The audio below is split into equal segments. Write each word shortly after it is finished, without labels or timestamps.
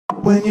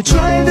When you're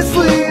trying to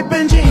sleep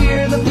and you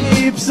hear the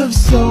peeps of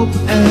soap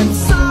and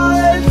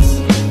suds.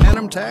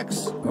 Phantom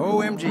tax,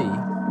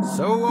 OMG.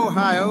 So,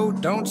 Ohio,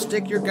 don't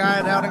stick your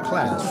guide out in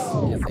class.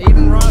 If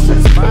Aiden Ross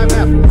has 5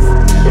 apples,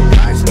 and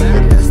Tyson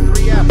Act has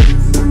 3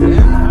 apples, then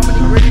how many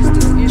gritties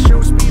does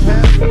Isho Speed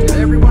have? Did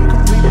everyone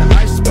complete the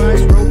Ice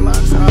Spice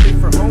Roblox hobby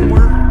for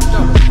homework?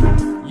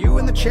 Double. You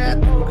in the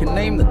chat who can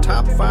name the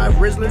top 5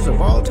 Rizzlers of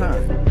all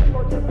time.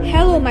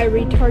 Hello, my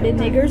retarded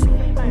niggers.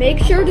 Make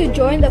sure to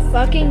join the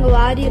fucking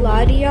Ladi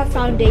Ladia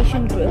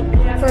Foundation group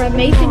for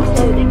amazing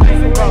clothing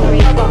before I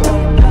rate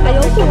them. I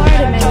also wanted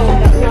to mention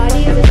that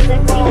Ladi is a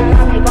sexy ass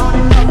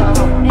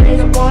nigga and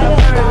his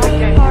water